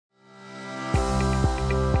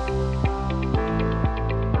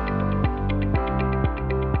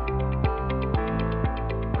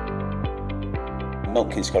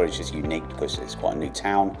Milton Keynes College is unique because it's quite a new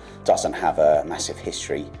town, doesn't have a massive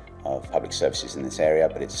history of public services in this area,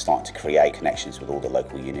 but it's starting to create connections with all the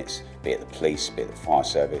local units, be it the police, be it the fire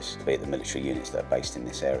service, be it the military units that are based in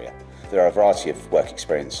this area. There are a variety of work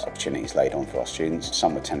experience opportunities laid on for our students,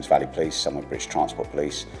 some with Thames Valley Police, some with British Transport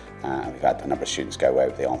Police, and we've had a number of students go away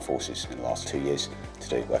with the Armed Forces in the last 2 years to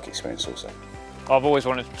do work experience also. I've always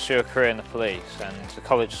wanted to pursue a career in the police, and the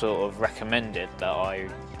college sort of recommended that I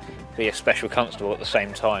be a special constable at the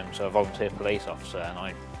same time, so a volunteer police officer, and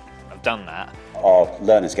I've done that. Our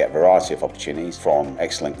learners get a variety of opportunities, from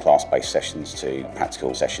excellent class-based sessions to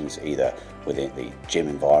practical sessions, either within the gym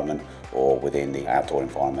environment or within the outdoor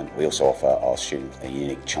environment. We also offer our students a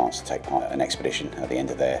unique chance to take part in an expedition at the end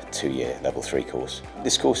of their 2-year Level 3 course.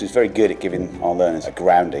 This course is very good at giving our learners a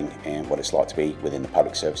grounding in what it's like to be within the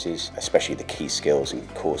public services, especially the key skills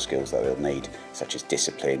and core skills that they'll need, such as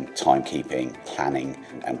discipline, timekeeping, planning,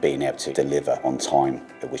 and being able to deliver on time,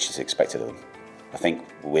 which is expected of them. I think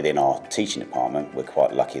within our teaching department, we're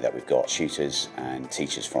quite lucky that we've got tutors and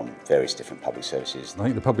teachers from various different public services. I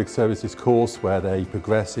think the public services course, where they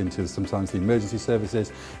progress into sometimes the emergency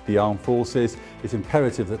services, the armed forces, it's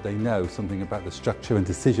imperative that they know something about the structure and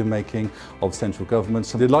decision making of central government.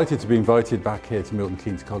 So I'm delighted to be invited back here to Milton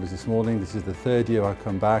Keynes College this morning. This is the 3rd year I've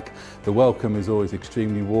come back. The welcome is always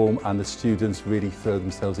extremely warm, and the students really throw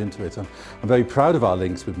themselves into it. I'm very proud of our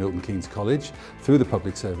links with Milton Keynes College through the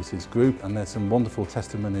Public Services Group, and there's some wonderful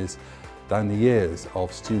testimonies down the years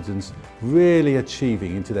of students really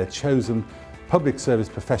achieving into their chosen public service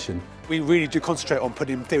profession. We really do concentrate on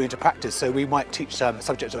putting theory into practice, so we might teach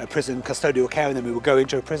subjects like prison custodial care, and then we will go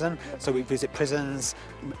into a prison. So we visit prisons,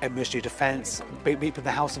 Ministry of Defence, meet with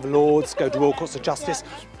the House of Lords, go to Royal Courts of Justice.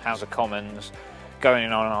 House of Commons, going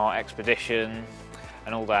on our expedition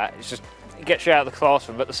and all that. It gets you out of the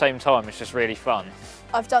classroom, but at the same time it's just really fun.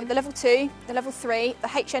 I've done the Level 2, the Level 3, the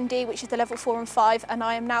HND, which is the Level 4 and 5, and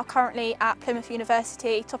I am now currently at Plymouth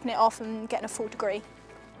University, topping it off and getting a full degree.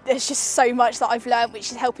 There's just so much that I've learned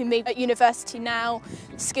which is helping me at university now.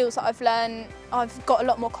 The skills that I've learned, I've got a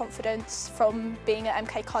lot more confidence from being at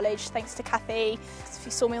MK College, thanks to Kathy. If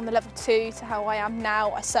you saw me on the Level 2 to how I am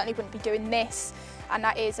now, I certainly wouldn't be doing this, and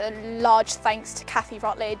that is a large thanks to Kathy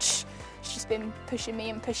Rutledge. She's been pushing me,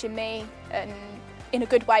 and in a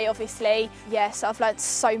good way, obviously. Yes, I've learnt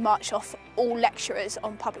so much off all lecturers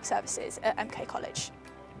on public services at MK College.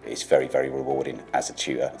 It's very, very rewarding as a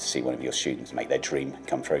tutor to see one of your students make their dream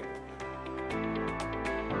come true.